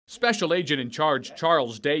Special Agent in Charge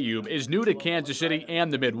Charles Dayub is new to Kansas City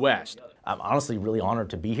and the Midwest. I'm honestly really honored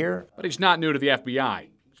to be here. But he's not new to the FBI.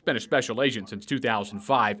 He's been a special agent since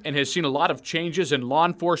 2005 and has seen a lot of changes in law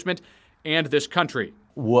enforcement and this country.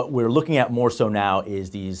 What we're looking at more so now is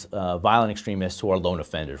these violent extremists who are lone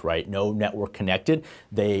offenders, right? No network connected.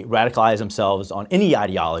 They radicalize themselves on any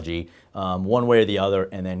ideology, one way or the other,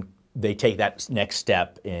 and then they take that next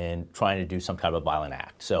step in trying to do some kind of a violent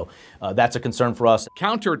act. So that's a concern for us.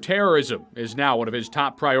 Counterterrorism is now one of his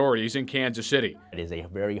top priorities in Kansas City. It is a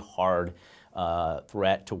very hard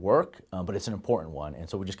threat to work, but it's an important one. And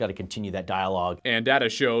so we just got to continue that dialogue. And data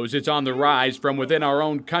shows it's on the rise from within our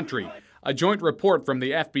own country. A joint report from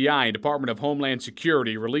the FBI and Department of Homeland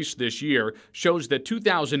Security released this year shows that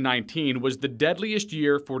 2019 was the deadliest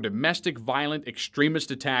year for domestic violent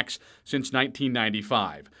extremist attacks since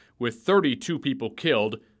 1995, with 32 people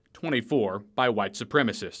killed, 24 by white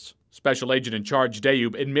supremacists. Special Agent in Charge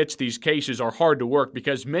Dayub admits these cases are hard to work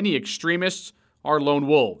because many extremists are lone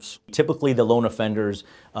wolves. Typically, the lone offenders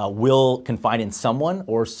will confide in someone,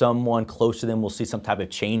 or someone close to them will see some type of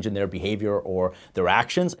change in their behavior or their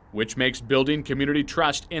actions. Which makes building community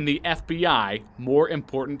trust in the FBI more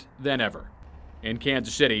important than ever. In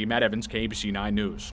Kansas City, Matt Evans, KMBC 9 News.